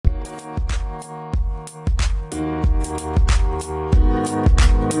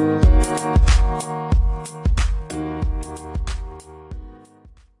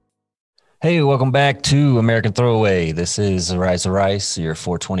Hey, welcome back to American Throwaway. This is Rise of Rice, your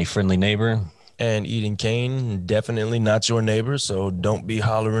 420 friendly neighbor. And eating cane, definitely not your neighbor, so don't be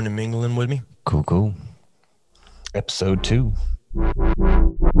hollering and mingling with me. Cool, cool. Episode 2.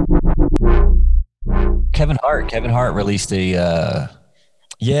 Kevin Hart released a.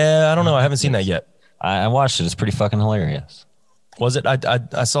 Yeah, I don't know. I haven't seen that yet. I watched it. It's pretty fucking hilarious. Was it?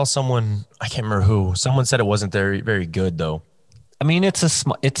 I saw someone. I can't remember who. Someone said it wasn't very good though. I mean, it's a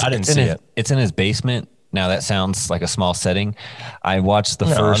small. I didn't see it. It's in his basement. Now that sounds like a small setting. I watched the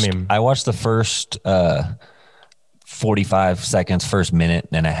No, first. I mean, I watched the first 45 seconds, first minute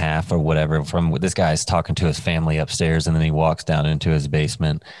and a half or whatever from this guy's talking to his family upstairs, and then he walks down into his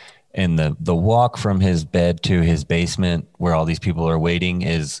basement. And the walk from his bed to his basement where all these people are waiting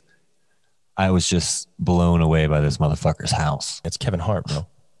is, I was just blown away by this motherfucker's house. it's Kevin Hart, bro.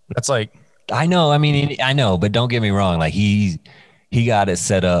 That's like, I know. I mean, I know, but don't get me wrong. Like he got it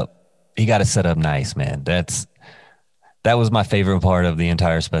set up. He got it set up nice, man. That was my favorite part of the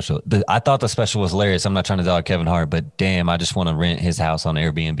entire special. I thought the special was hilarious. I'm not trying to dog Kevin Hart, but damn, I just want to rent his house on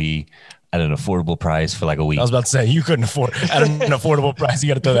Airbnb at an affordable price for like a week. I was about to say, you couldn't afford at an affordable price. You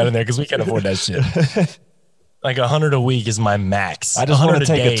got to throw that in there because we can't afford that shit. Like 100 a week is my max. I just want to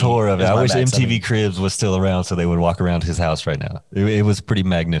take a tour of it. I wish max. MTV Cribs was still around so they would walk around his house right now. It was pretty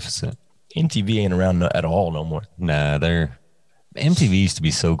magnificent. MTV ain't around at all no more. Nah, MTV used to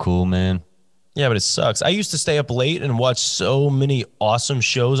be so cool, man. Yeah, but it sucks. I used to stay up late and watch so many awesome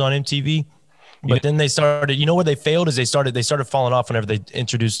shows on MTV. But then they started, you know where they failed is they started falling off whenever they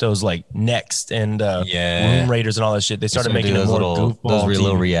introduced those like Next and Room Raiders and all that shit. They started making those more those goofball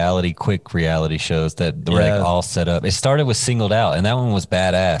little quick reality shows that were like all set up. It started with Singled Out, and that one was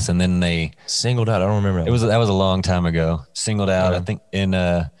badass. And then they Singled Out. I don't remember. that was a long time ago. Singled Out, I think, and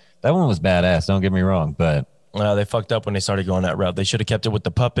that one was badass. Don't get me wrong, but They fucked up when they started going that route. They should have kept it with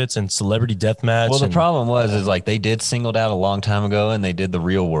the puppets and Celebrity Deathmatch. well, the problem is like they did Singled Out a long time ago, and they did the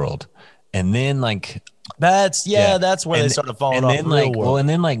Real World. And then like that's where they started falling off. And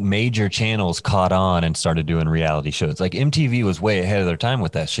then like major channels caught on and started doing reality shows. Like MTV was way ahead of their time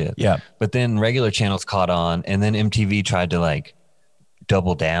with that shit. Yeah. But then regular channels caught on, and then MTV tried to like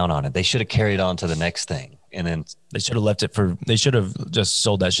double down on it. They should have carried on to the next thing. And then they should have left it they should have just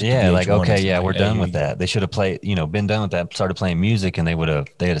sold that shit. Yeah, to like, VH1 okay, yeah, like, we're done with that. They should have been done with that, started playing music, and they would have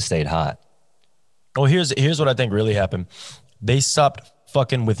stayed hot. Well, here's what I think really happened. They stopped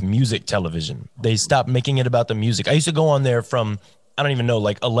fucking with music television. They stopped making it about the music. I used to go on there from, I don't even know,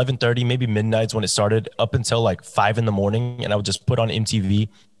 like 11:30, maybe midnights when it started, up until like 5 in the morning, and I would just put on MTV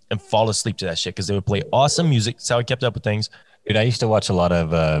and fall asleep to that shit because they would play awesome music. That's how I kept up with things. Dude, I used to watch a lot of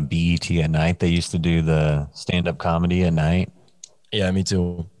BET at night. They used to do the stand-up comedy at night. Yeah, me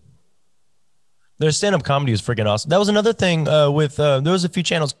too. Their stand-up comedy was freaking awesome. That was another thing with there was a few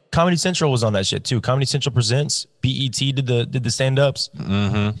channels. Comedy Central was on that shit too. Comedy Central Presents. BET did the stand-ups.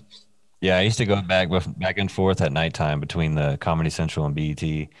 Mm-hmm. Yeah, I used to go back and forth at nighttime between the Comedy Central and BET,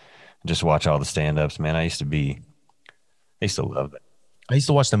 and just watch all the stand-ups. Man, I used to love that. I used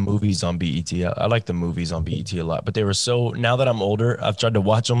to watch the movies on BET. I like the movies on BET a lot, but they were so. Now that I'm older, I've tried to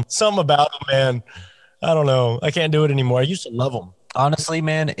watch them. Something about them, man. I don't know. I can't do it anymore. I used to love them. Honestly,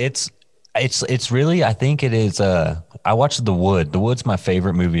 man, it's really, I think it is. I watched The Wood. The Wood's my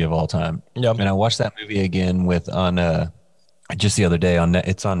favorite movie of all time. Yeah, and I watched that movie again just the other day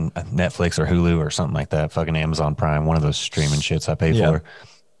it's on Netflix or Hulu or something like that. Fucking Amazon Prime, one of those streaming shits I pay for.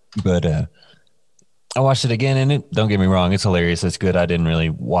 But I watched it again, and don't get me wrong, it's hilarious. It's good. I didn't really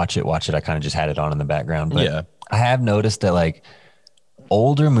watch it. I kind of just had it on in the background. But yeah, I have noticed that like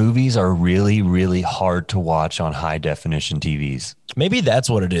older movies are really, really hard to watch on high definition TVs. maybe that's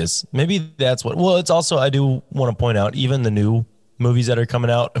what it is. Maybe that's what. Well, it's also, I do want to point out, even the new movies that are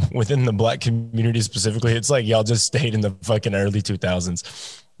coming out within the black community specifically, it's like y'all just stayed in the fucking early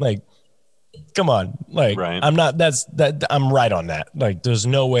 2000s. Like, come on, like right. I'm right on that. Like, there's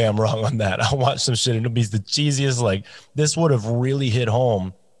no way I'm wrong on that. I'll watch some shit and it'll be the cheesiest. Like, this would have really hit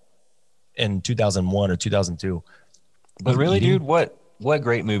home in 2001 or 2002. But really, dude, what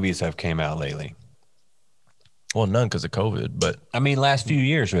great movies have came out lately? Well, none because of COVID, but I mean, last few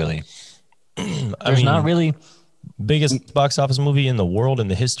years, really. not really. Biggest box office movie in the world in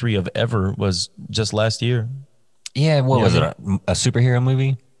the history of ever was just last year. Yeah, what was it? A superhero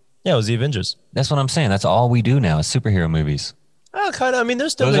movie? Yeah, it was the Avengers. That's what I'm saying. That's all we do now is superhero movies. Oh, kind of. I mean,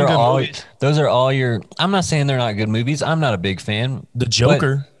 there's still Those been are good all. movies. Those are all your. I'm not saying they're not good movies. I'm not a big fan. The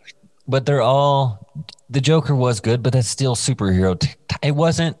Joker. But they're all. The Joker was good, but that's still superhero. It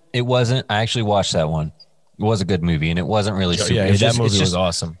wasn't. I actually watched that one. It was a good movie, and it wasn't really. Yeah, that movie was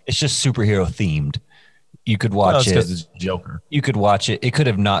awesome. It's just superhero themed. You could Well, watch it's it. because it's Joker. You could watch it. It could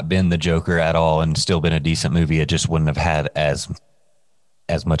have not been the Joker at all and still been a decent movie. It just wouldn't have had as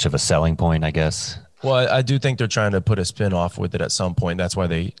much of a selling point, I guess. Well, I do think they're trying to put a spin off with it at some point. That's why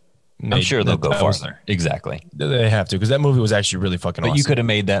they I'm made sure they'll go that was- farther. Exactly. They have to, because that movie was actually really fucking But awesome. you could have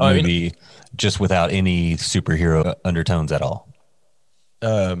made that I mean, movie just without any superhero undertones at all.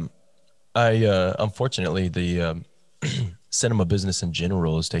 Unfortunately, the cinema business in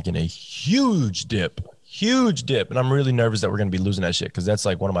general is taking a huge dip, and I'm really nervous that we're going to be losing that shit, because that's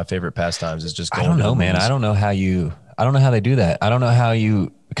like one of my favorite pastimes is just I going don't to know, the man. movies. I don't know how they do that. I don't know how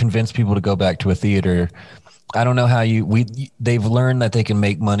you convince people to go back to a theater. I don't know how they've learned that they can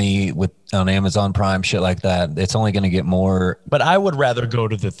make money with on Amazon Prime, shit like that. It's only going to get more. But I would rather go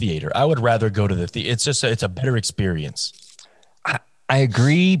to the theater. It's just it's a better experience. I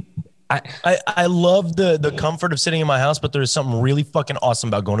agree. I love the comfort of sitting in my house, but there's something really fucking awesome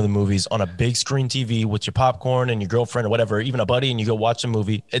about going to the movies on a big screen TV with your popcorn and your girlfriend or whatever, even a buddy, and you go watch a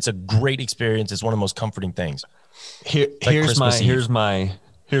movie. It's a great experience. It's one of the most comforting things. Here's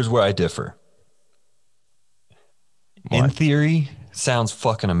where I differ. In theory, sounds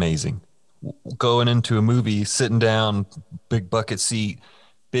fucking amazing. Going into a movie, sitting down, big bucket seat,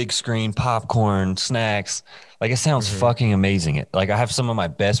 big screen, popcorn, snacks. Like, it sounds fucking amazing. Like, I have some of my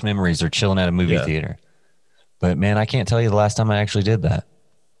best memories are chilling at a movie theater. But man, I can't tell you the last time I actually did that.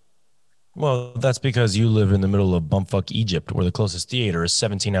 Well, that's because you live in the middle of bumfuck Egypt, where the closest theater is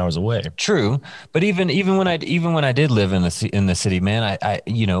 17 hours away. True, but even when I did live in the city, man, I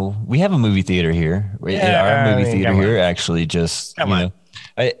we have a movie theater here. Our movie theater here actually just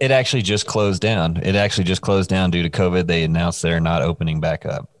it actually just closed down. It actually just closed down due to COVID. They announced they're not opening back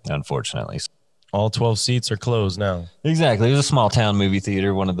up, unfortunately. All 12 seats are closed now. Exactly, it was a small town movie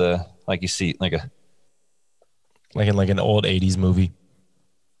theater. One of the like you see like in an old 80s movie.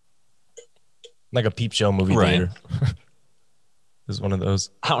 Like a peep show movie theater. It's one of those.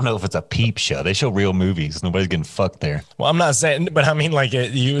 I don't know if it's a peep show. They show real movies. Nobody's getting fucked there. Well, I'm not saying, but I mean, like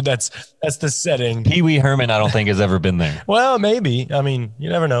that's the setting. Pee Wee Herman, I don't think has ever been there. Well, maybe. I mean, you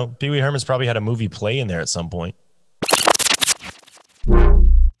never know. Pee Wee Herman's probably had a movie play in there at some point.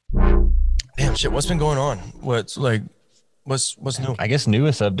 Damn shit. What's been going on? What's new? I guess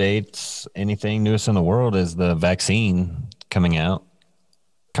newest updates, anything newest in the world is the vaccine coming out.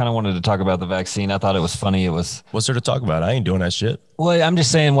 Kind of wanted to talk about the vaccine. I thought it was funny. What's there to talk about? I ain't doing that shit. Well, I'm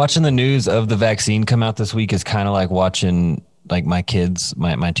just saying, watching the news of the vaccine come out this week is kind of like watching like my kids,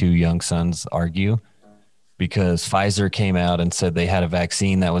 my two young sons argue, because Pfizer came out and said they had a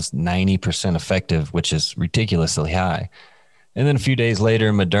vaccine that was 90% effective, which is ridiculously high. And then a few days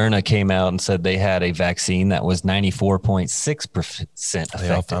later, Moderna came out and said they had a vaccine that was 94.6% effective. They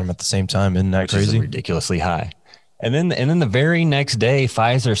all found them at the same time. Isn't that which crazy? is ridiculously high. And then the very next day,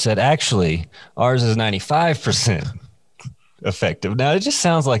 Pfizer said, actually, ours is 95% effective. Now, it just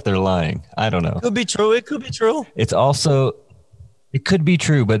sounds like they're lying. I don't know. Could be true. It could be true. It could be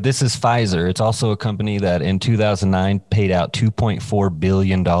true, but this is Pfizer. It's also a company that in 2009 paid out $2.4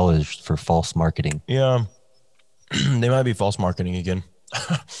 billion for false marketing. Yeah. They might be false marketing again.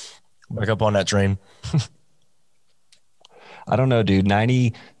 Back up on that train. I don't know, dude.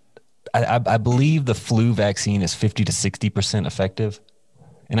 I believe the flu vaccine is 50 to 60% effective.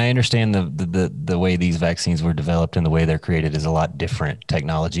 And I understand the way these vaccines were developed and the way they're created is a lot different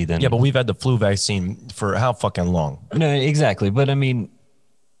technology than. Yeah, but we've had the flu vaccine for how fucking long? No, exactly. But I mean,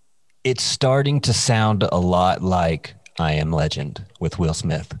 it's starting to sound a lot like I Am Legend with Will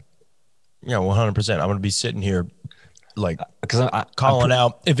Smith. Yeah, 100%. I'm going to be sitting here like Because calling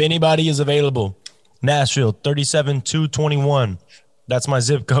out, if anybody is available, Nashville 37221. That's my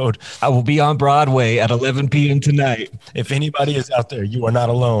zip code. I will be on Broadway at 11 p.m. tonight. If anybody is out there, you are not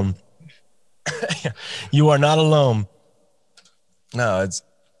alone. You are not alone. No, it's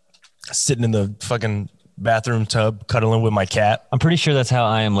sitting in the fucking bathroom tub, cuddling with my cat. I'm pretty sure that's how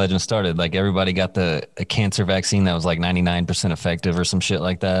I Am Legend started. Like, everybody got a cancer vaccine that was like 99% effective or some shit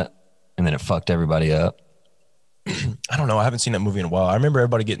like that. And then it fucked everybody up. I don't know. I haven't seen that movie in a while. I remember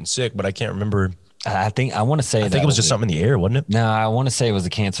everybody getting sick, but I can't remember. I think it was just something in the air, wasn't it? No, I want to say it was a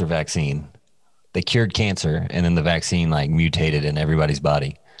cancer vaccine. They cured cancer, and then the vaccine like mutated in everybody's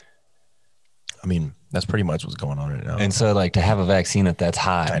body. I mean, that's pretty much what's going on right now. And so, like, to have a vaccine that's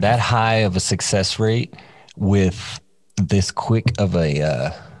high, that high of a success rate with this quick of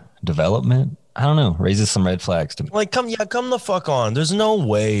a development, I don't know, raises some red flags to me. Like, come the fuck on. There's no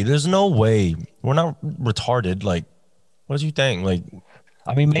way. We're not retarded. Like, what do you think? Like,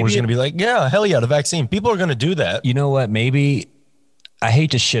 I mean, maybe we're just going to be like, yeah, hell yeah, the vaccine. People are going to do that. You know what? Maybe I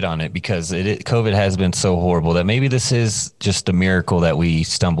hate to shit on it because COVID has been so horrible that maybe this is just a miracle that we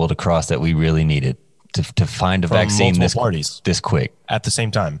stumbled across that we really needed. to find a from vaccine multiple parties this quick. at the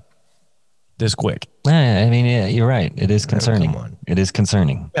same time, this quick. I mean, yeah, you're right. It is concerning. Come on. It is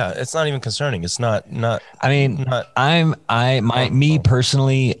concerning. Yeah, it's not even concerning. It's not. I mean, Not. me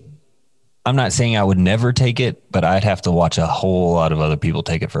personally, I'm not saying I would never take it, but I'd have to watch a whole lot of other people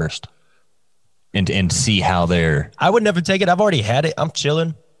take it first, and see how they're. I would never take it. I've already had it. I'm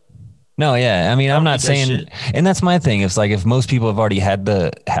chilling. No, yeah. I mean, I I'm don't not need that saying, shit. and that's my thing. It's like if most people have already had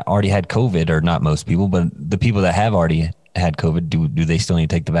COVID, or not most people, but the people that have already had COVID, do they still need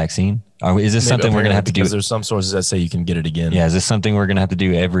to take the vaccine? Or is this something we're gonna have to do? Because there's some sources that say you can get it again. Yeah, is this something we're gonna have to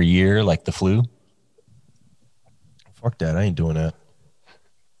do every year, like the flu? Fuck that. I ain't doing that.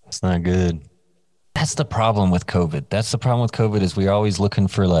 It's not good. That's the problem with COVID. That's the problem with COVID is we're always looking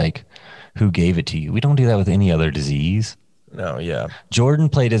for like who gave it to you. We don't do that with any other disease. No, yeah. Jordan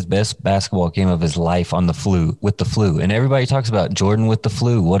played his best basketball game of his life with the flu. And everybody talks about Jordan with the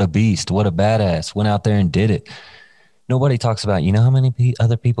flu. What a beast. What a badass. Went out there and did it. Nobody talks about, you know how many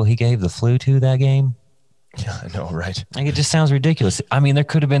other people he gave the flu to that game? Yeah, I know, right? Like, it just sounds ridiculous. I mean, there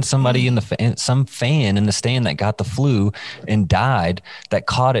could have been somebody some fan in the stand that got the flu and died that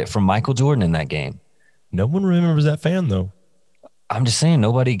caught it from Michael Jordan in that game. No one remembers that fan though. I'm just saying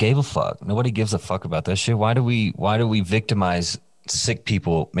nobody gave a fuck. Nobody gives a fuck about that shit. Why do we victimize sick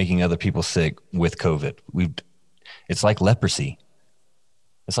people making other people sick with COVID? It's like leprosy.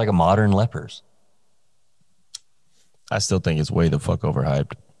 It's like a modern lepers. I still think it's way the fuck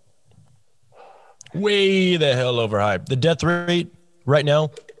overhyped. Way the hell overhyped. The death rate right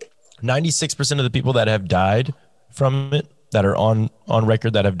now, 96% of the people that have died from it, that are on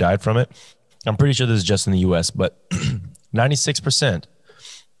record that have died from it, I'm pretty sure this is just in the US, but 96%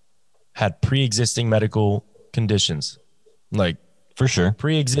 had pre-existing medical conditions. Like, for sure.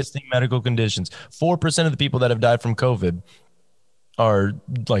 Pre-existing medical conditions. 4% of the people that have died from COVID are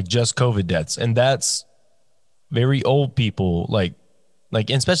like just COVID deaths. And that's very old people, like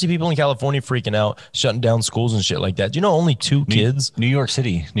especially people in California freaking out, shutting down schools and shit like that. Do you know only 2 kids? New York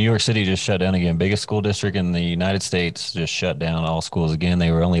City just shut down again. Biggest school district in the United States just shut down all schools again.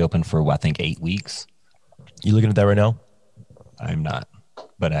 They were only open for, I think, 8 weeks. You looking at that right now? I'm not,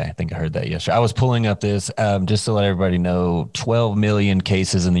 but I think I heard that yesterday. I was pulling up this just to let everybody know, 12 million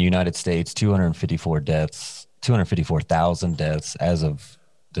cases in the United States, 254 deaths, 254,000 deaths as of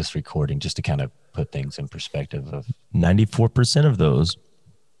this recording, just to kind of put things in perspective. Of 94% of those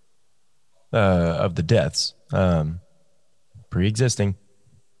of the deaths pre-existing.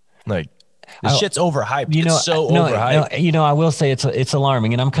 Like, this shit's overhyped. It's so overhyped. I will say it's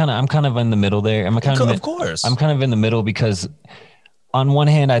alarming, and I'm kind of in the middle there. Of course, I'm kind of in the middle because on one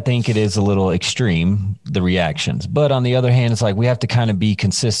hand, I think it is a little extreme, the reactions, but on the other hand, it's like we have to kind of be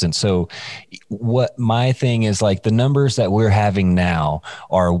consistent. So what my thing is, like, the numbers that we're having now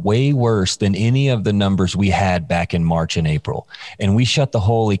are way worse than any of the numbers we had back in March and April. And we shut the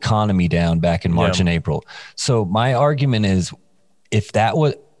whole economy down back in March and April. So my argument is,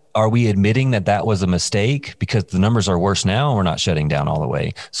 are we admitting that was a mistake because the numbers are worse now and we're not shutting down all the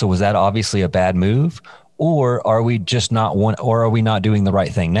way? So was that obviously a bad move? Or are we or are we not doing the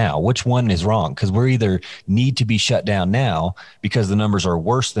right thing now? Which one is wrong? Because we're either need to be shut down now because the numbers are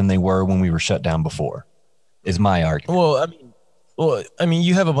worse than they were when we were shut down before, is my argument. Well, I mean,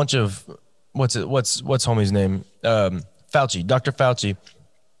 you have a bunch of what's homie's name? Fauci, Dr. Fauci.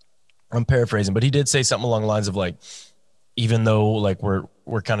 I'm paraphrasing, but he did say something along the lines of, like, even though, like,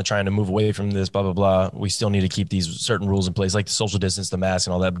 we're kind of trying to move away from this, blah, blah, blah, we still need to keep these certain rules in place, like the social distance, the mask,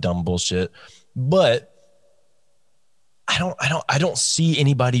 and all that dumb bullshit. But I don't see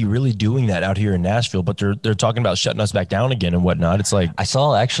anybody really doing that out here in Nashville, but they're talking about shutting us back down again and whatnot. It's like, I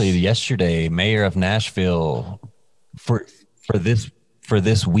saw actually yesterday, mayor of Nashville for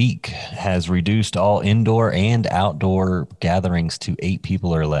this week has reduced all indoor and outdoor gatherings to 8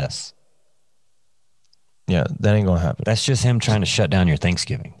 people or less. Yeah, that ain't gonna happen. That's just him trying to shut down your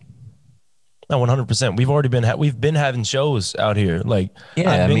Thanksgiving. No, 100%. We've already been having shows out here. Like,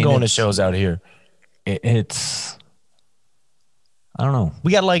 yeah, I've been going to shows out here. It's, I don't know.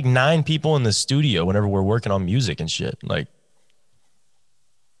 We got like 9 people in the studio whenever we're working on music and shit. Like,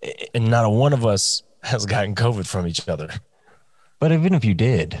 and not a one of us has gotten COVID from each other. But even if you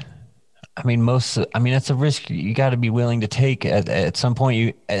did, I mean, that's a risk you got to be willing to take at some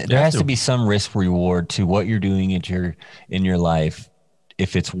point. There has to be some risk reward to what you're doing in your life.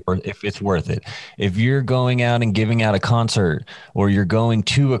 If it's worth it. If you're going out and giving out a concert, or you're going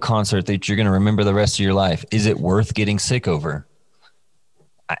to a concert that you're going to remember the rest of your life, is it worth getting sick over?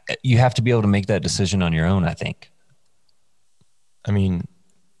 You have to be able to make that decision on your own, I think. I mean,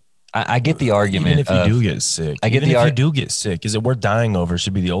 I get the Even argument if you do of get sick, I get even the if you art. do get sick, is it worth dying over?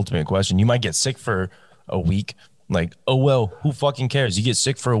 Should be the ultimate question. You might get sick for a week. Like, oh well, who fucking cares? You get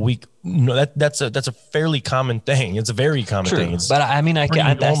sick for a week. No, that's a fairly common thing. It's a very common thing. True, It's but I mean, pretty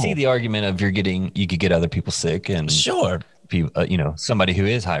I see normal. the argument of you could get other people sick and Sure, people, somebody who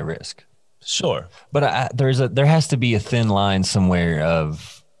is high risk. sure. But there has to be a thin line somewhere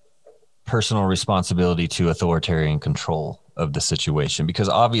of personal responsibility to authoritarian control of the situation, because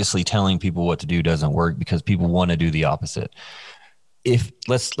obviously telling people what to do doesn't work because people want to do the opposite. If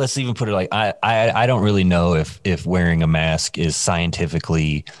let's even put it like I don't really know if wearing a mask is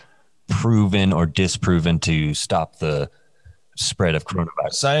scientifically proven or disproven to stop the spread of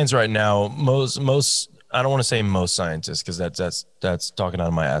coronavirus. Science right now, most I don't want to say most scientists because that's talking out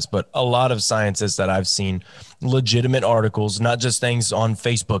of my ass, but a lot of scientists that I've seen, legitimate articles, not just things on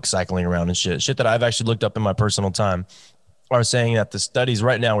Facebook cycling around and shit that I've actually looked up in my personal time, are saying that the studies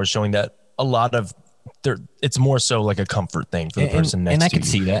right now are showing that a lot of it's more so like a comfort thing for the person next and I to could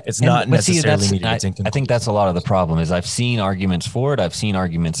you. see that. It's not But see, necessarily needed. It's I think that's a lot of the problem is I've seen arguments for it. I've seen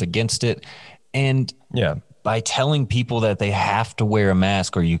arguments against it. And yeah, by telling people that they have to wear a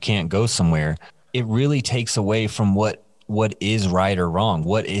mask or you can't go somewhere, it really takes away from what is right or wrong,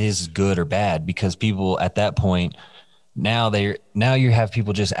 what is good or bad, because people at that point, now you have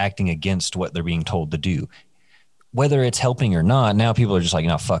people just acting against what they're being told to do. Whether it's helping or not, now people are just like,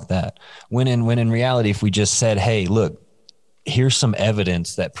 no, fuck that. When in reality, if we just said, hey, look, here's some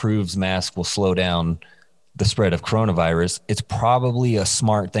evidence that proves mask will slow down the spread of coronavirus, it's probably a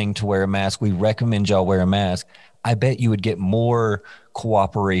smart thing to wear a mask. We recommend y'all wear a mask. I bet you would get more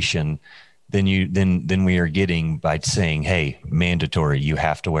cooperation than we are getting by saying, hey, mandatory, you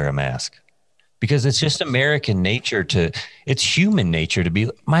have to wear a mask. Because it's just American nature it's human nature to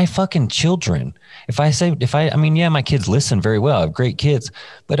be my fucking children. I mean, yeah, my kids listen very well. I have great kids,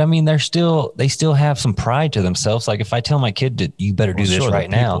 but I mean, they still have some pride to themselves. Like if I tell my kid to, you better do this right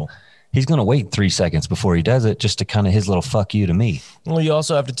now, he's going to wait 3 seconds before he does it just to kind of his little fuck you to me. Well, you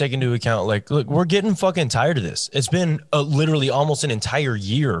also have to take into account, like, look, we're getting fucking tired of this. It's been literally almost an entire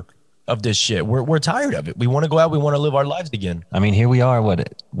year of this shit. We're tired of it. We want to go out. We want to live our lives again. I mean, here we are.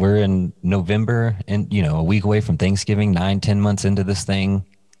 We're in November and, a week away from Thanksgiving, 9-10 months into this thing.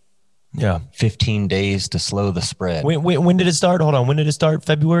 Yeah. 15 days to slow the spread. When did it start? Hold on. When did it start?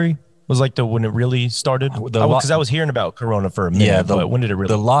 February? Was like when it really started? Because I was hearing about Corona for a minute. Yeah, but when did it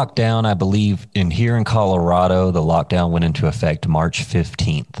really? The lockdown, I believe, here in Colorado, the lockdown went into effect March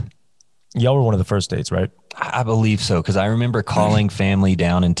 15th. Y'all were one of the first states, right? I believe so, because I remember calling family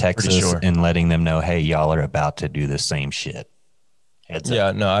down in Texas and letting them know, hey, y'all are about to do the same shit.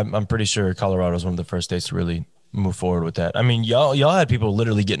 Yeah, no, I'm pretty sure Colorado was one of the first states to really move forward with that. I mean, y'all had people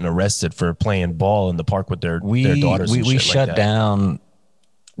literally getting arrested for playing ball in the park with their daughters. We shut down.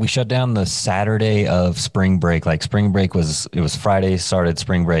 We shut down the Saturday of spring break. Like spring break was Friday, started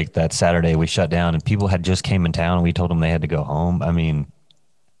spring break. That Saturday we shut down and people had just came in town and we told them they had to go home. I mean,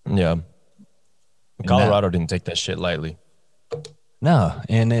 yeah. Colorado didn't take that shit lightly. No.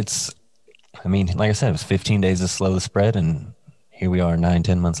 And like I said, it was 15 days to slow the spread. And here we are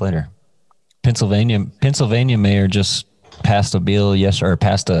 9-10 months later. Pennsylvania mayor just passed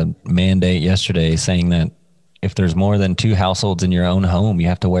a mandate yesterday saying that if there's more than 2 households in your own home, you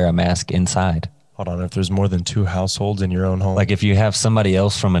have to wear a mask inside. Hold on. If there's more than 2 households in your own home? Like if you have somebody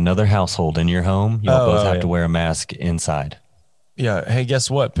else from another household in your home, you both have to wear a mask inside. Yeah. Hey,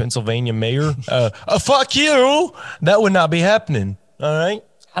 guess what? Pennsylvania mayor? Fuck you. That would not be happening. All right.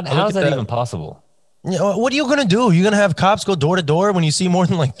 How is that even possible? What are you going to do? You're going to have cops go door to door when you see more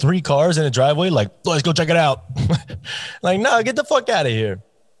than like 3 cars in a driveway? Like, let's go check it out. Like, no, get the fuck out of here.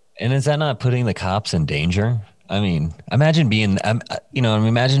 And is that not putting the cops in danger? I mean, imagine being a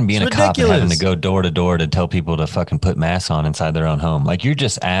cop and having to go door to door to tell people to fucking put masks on inside their own home. Like you're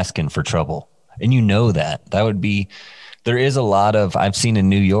just asking for trouble. And that would be, there is I've seen in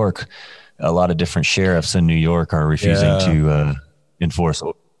New York, a lot of different sheriffs in New York are refusing to enforce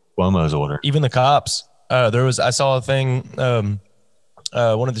Cuomo's order. Even the cops. I saw a thing. One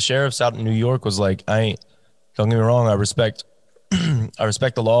of the sheriffs out in New York was like, don't get me wrong. I respect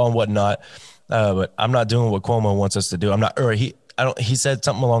the law and whatnot. But I'm not doing what Cuomo wants us to do. He said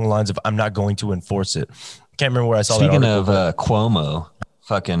something along the lines of, I'm not going to enforce it. Can't remember where I saw that article. Speaking of Cuomo,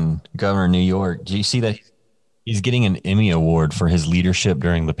 fucking governor of New York, do you see that he's getting an Emmy award for his leadership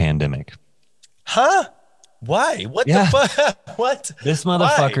during the pandemic? Huh? Why? What the fuck? What? This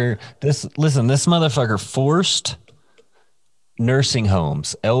motherfucker, this motherfucker forced nursing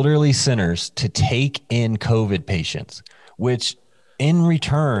homes, elderly centers to take in COVID patients, which in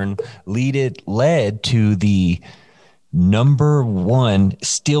return led to the number one,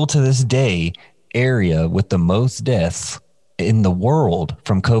 still to this day, area with the most deaths in the world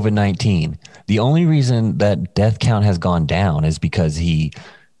from COVID-19. The only reason that death count has gone down is because he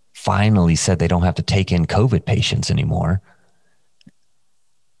finally said they don't have to take in COVID patients anymore.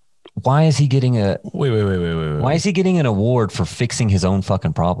 Why is he getting a why is he getting an award for fixing his own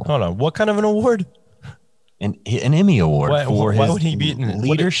fucking problem? Hold on. What kind of an award? An Emmy award for why his would he be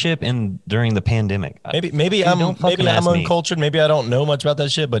leadership in during the pandemic. Maybe I'm uncultured. Maybe I don't know much about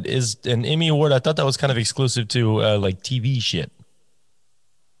that shit. But is an Emmy award? I thought that was kind of exclusive to like TV shit,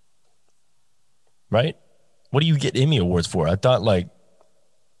 right? What do you get Emmy awards for? I thought like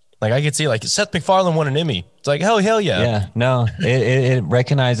I could see like Seth MacFarlane won an Emmy. It's like hell yeah. Yeah, no, it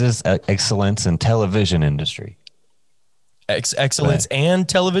recognizes excellence in television industry. Excellence and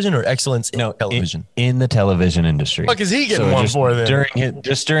television, or excellence in television? In the television industry. What is he getting one for then?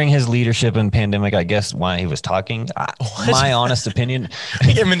 During his leadership in pandemic, I guess why he was talking. My honest opinion.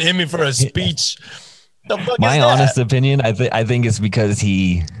 He gave him an Emmy for a speech. My honest opinion, I think it's because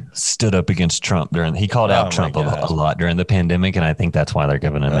he stood up against Trump he called out Trump a lot during the pandemic, and I think that's why they're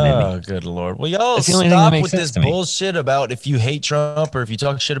giving him an Emmy. Oh, good Lord. Well, y'all stop with this bullshit about if you hate Trump or if you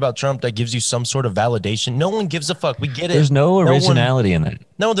talk shit about Trump, that gives you some sort of validation. No one gives a fuck. We get it. There's no originality in it.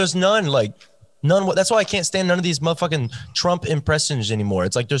 No, there's none. Like, none. That's why I can't stand none of these motherfucking Trump impressions anymore.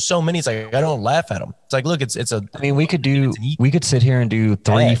 It's like there's so many. It's like I don't laugh at them. It's like, look, it's a. I mean, we could sit here and do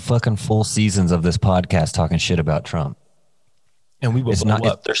 3 fucking full seasons of this podcast talking shit about Trump. And we will blow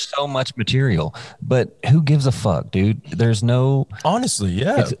up. There's so much material, but who gives a fuck, dude? There's no. Honestly,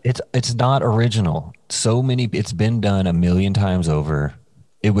 yeah. It's not original. It's been done a million times over.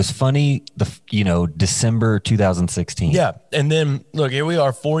 It was funny, December 2016. Yeah, and then look, here we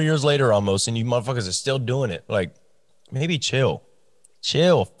are 4 years later almost, and you motherfuckers are still doing it. Like, maybe chill.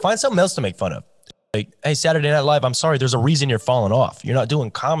 Find something else to make fun of. Like, hey, Saturday Night Live, I'm sorry, there's a reason you're falling off. You're not doing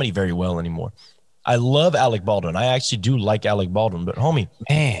comedy very well anymore. I love Alec Baldwin. I actually do like Alec Baldwin, but homie,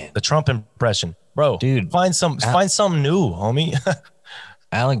 man, the Trump impression, bro, dude, find something new, homie.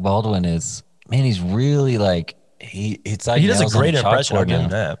 Alec Baldwin he's really like. He does a great impression of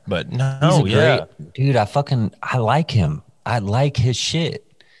him, but no, yeah, dude, I like him. I like his shit.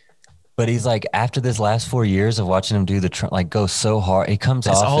 But he's like, after this last 4 years of watching him do go so hard, that's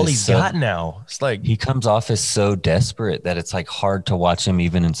all he's got now. It's like he comes off as so desperate that it's like hard to watch him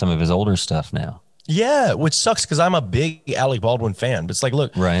even in some of his older stuff now. Yeah, which sucks because I'm a big Alec Baldwin fan. But it's like,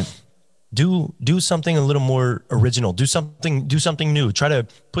 look, right. Do something a little more original. Do something new. Try to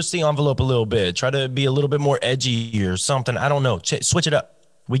push the envelope a little bit. Try to be a little bit more edgy or something. I don't know. Switch it up.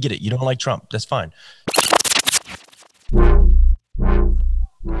 We get it. You don't like Trump. That's fine. All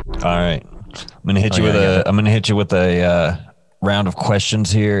right. I'm gonna hit you with a round of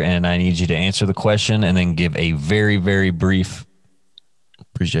questions here, and I need you to answer the question and then give a very, very brief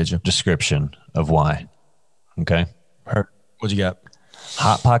description of why. Okay. What you got?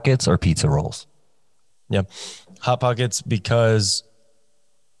 Hot Pockets or pizza rolls? Yeah. Hot Pockets because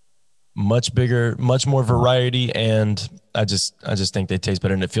much bigger, much more variety, and I just think they taste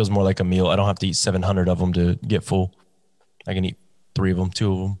better and it feels more like a meal. I don't have to eat 700 of them to get full. I can eat 3 of them,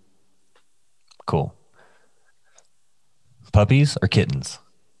 2 of them. Cool. Puppies or kittens?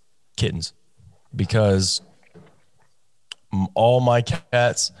 Kittens. Because all my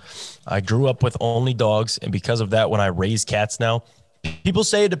cats, I grew up with only dogs, and because of that, when I raise cats now, people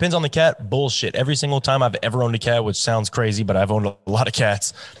say it depends on the cat. Bullshit. Every single time I've ever owned a cat, which sounds crazy, but I've owned a lot of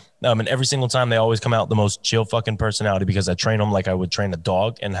cats. And every single time they always come out the most chill fucking personality because I train them like I would train a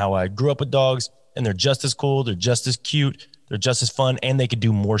dog, and how I grew up with dogs, and they're just as cool. They're just as cute. They're just as fun, and they could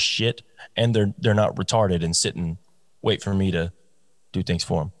do more shit, and they're not retarded and sit and wait for me to do things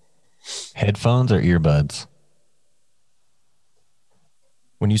for them. Headphones or earbuds?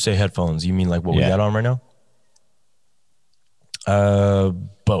 When you say headphones, you mean like what we got on right now?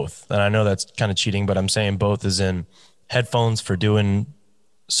 Both. And I know that's kind of cheating, but I'm saying both as in headphones for doing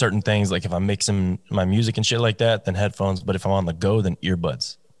certain things. Like if I'm mixing my music and shit like that, then headphones. But if I'm on the go, then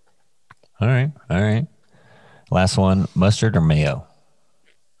earbuds. All right. Last one, mustard or mayo?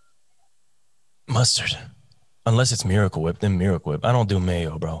 Mustard. Unless it's Miracle Whip, then Miracle Whip. I don't do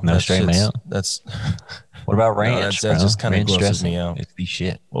mayo, bro. No straight mayo? That's... What about ranch? That just kind of grosses me out. It's the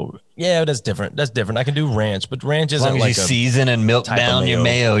shit. Well, yeah, that's different. I can do ranch, but ranch isn't like you season and milk down your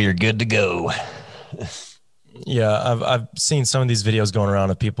mayo, you're good to go. Yeah, I've seen some of these videos going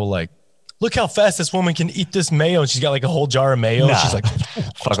around of people like, look how fast this woman can eat this mayo, and she's got like a whole jar of mayo. Nah, she's like,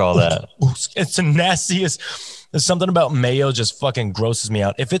 fuck all that. It's the nastiest. There's something about mayo just fucking grosses me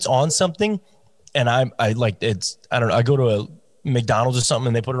out. If it's on something, and I like it's, I don't know. I go to McDonald's or something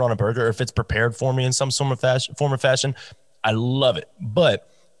and they put it on a burger, or if it's prepared for me in some form of fashion, I love it. But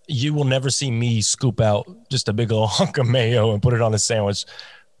you will never see me scoop out just a big old hunk of mayo and put it on a sandwich.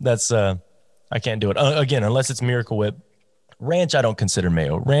 That's I can't do it. Again, unless it's Miracle Whip. Ranch, I don't consider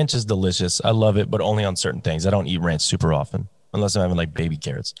mayo. Ranch is delicious. I love it, but only on certain things. I don't eat ranch super often unless I'm having like baby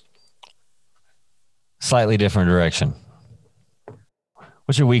carrots. Slightly different direction.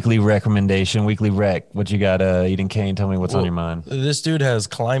 What's your weekly recommendation? Weekly rec. What you got, Eden Kane? Tell me what's on your mind. This dude has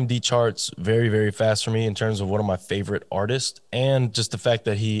climbed the charts very, very fast for me in terms of one of my favorite artists, and just the fact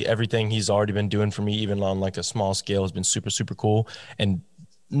that everything he's already been doing for me, even on like a small scale, has been super, super cool. And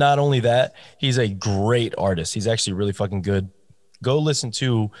not only that, he's a great artist. He's actually really fucking good. Go listen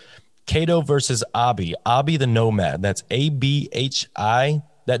to Kato versus Abi. Abi the Nomad. That's ABHI.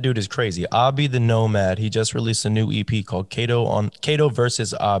 That dude is crazy. Abi the Nomad. He just released a new EP called Kato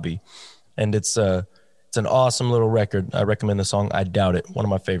versus Abi, and it's an awesome little record. I recommend the song I Doubt It. One of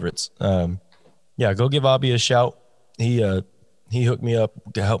my favorites. Yeah, go give Abi a shout. He hooked me up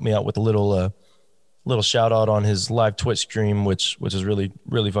to help me out with a little shout out on his live Twitch stream, which is really,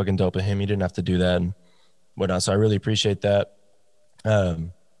 really fucking dope of him. He didn't have to do that and whatnot, so I really appreciate that.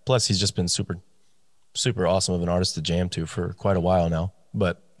 Plus, he's just been super, super awesome of an artist to jam to for quite a while now.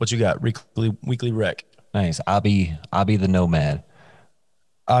 But what you got? Weekly rec. Nice. Abi the Nomad.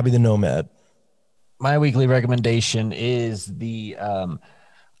 Abi the Nomad. My weekly recommendation is the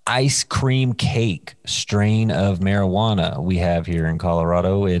ice cream cake strain of marijuana we have here in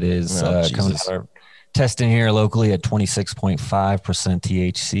Colorado. It is coming out of testing here locally at 26.5%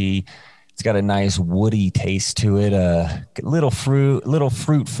 THC. It's got a nice woody taste to it. Little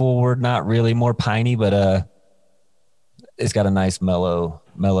fruit forward, not really, more piney, but it's got a nice mellow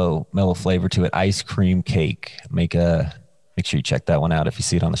flavor to it. Ice cream cake. Make sure you check that one out if you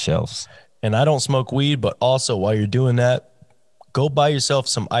see it on the shelves. And I don't smoke weed, but also while you're doing that, go buy yourself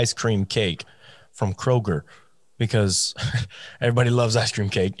some ice cream cake from Kroger, because everybody loves ice cream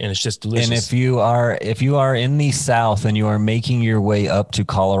cake and it's just delicious. And if you are in the South and you are making your way up to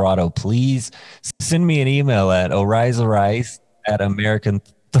Colorado, please send me an email at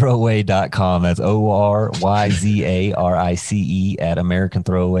oryzarice@americanthrowaway.com. That's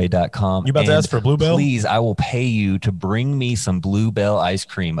ORYZARICE@americanthrowaway.com. You about to ask for Bluebell? Please, I will pay you to bring me some Bluebell ice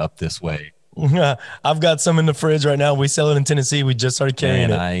cream up this way. I've got some in the fridge right now. We sell it in Tennessee. We just started carrying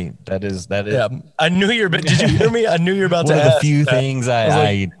it. That is. Yeah, I knew you were. Did you hear me? I knew you were about to ask. One of the few things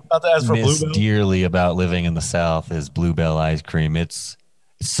I about to ask for miss Bluebell dearly about living in the South is Bluebell ice cream. It's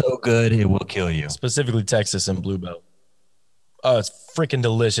so good it will kill you. Specifically Texas and Bluebell. Oh, it's freaking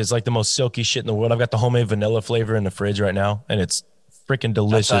delicious. It's like the most silky shit in the world. I've got the homemade vanilla flavor in the fridge right now, and it's freaking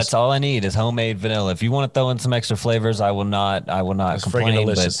delicious. That's all I need is homemade vanilla. If you want to throw in some extra flavors, I will not complain.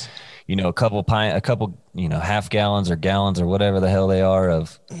 But a couple half gallons or gallons or whatever the hell they are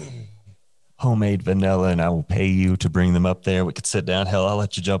of homemade vanilla, and I will pay you to bring them up there. We could sit down. Hell, I'll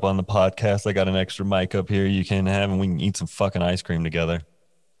let you jump on the podcast. I got an extra mic up here you can have, and we can eat some fucking ice cream together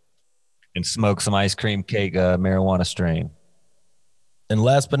and smoke some ice cream cake, marijuana strain. And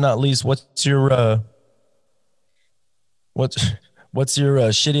last but not least, what's your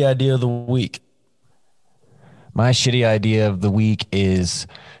shitty idea of the week? My shitty idea of the week is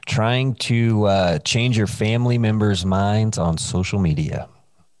trying to change your family members' minds on social media.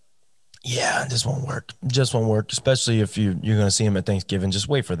 Yeah, this won't work. Just won't work, especially if you're going to see them at Thanksgiving. Just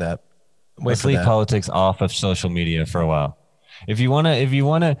wait for that. Let's leave politics off of social media for a while. If you want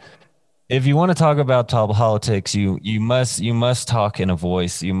to talk about politics, you must talk in a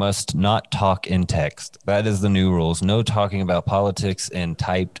voice. You must not talk in text. That is the new rules. No talking about politics in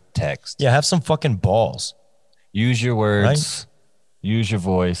typed text. Yeah, have some fucking balls. Use your words. Right? Use your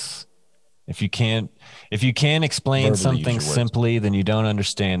voice. If you can't explain verbally something simply, then you don't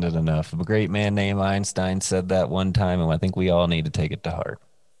understand it enough. A great man named Einstein said that one time, and I think we all need to take it to heart.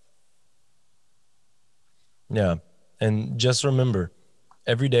 Yeah, and just remember,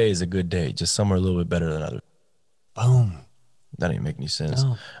 every day is a good day, just some are a little bit better than others. Boom. That didn't make any sense.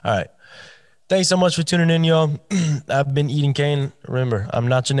 No. All right. Thanks so much for tuning in, y'all. I've been Eden Kane. Remember, I'm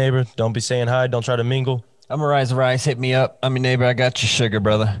not your neighbor. Don't be saying hi. Don't try to mingle. I'm Arise Rice. Hit me up. I'm your neighbor. I got your sugar,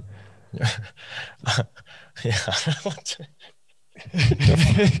 brother. Yeah. What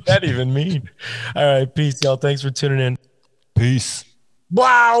that even mean? All right. Peace, y'all. Thanks for tuning in. Peace.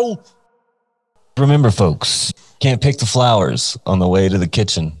 Wow. Remember, folks, can't pick the flowers on the way to the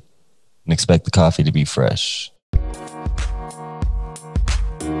kitchen and expect the coffee to be fresh.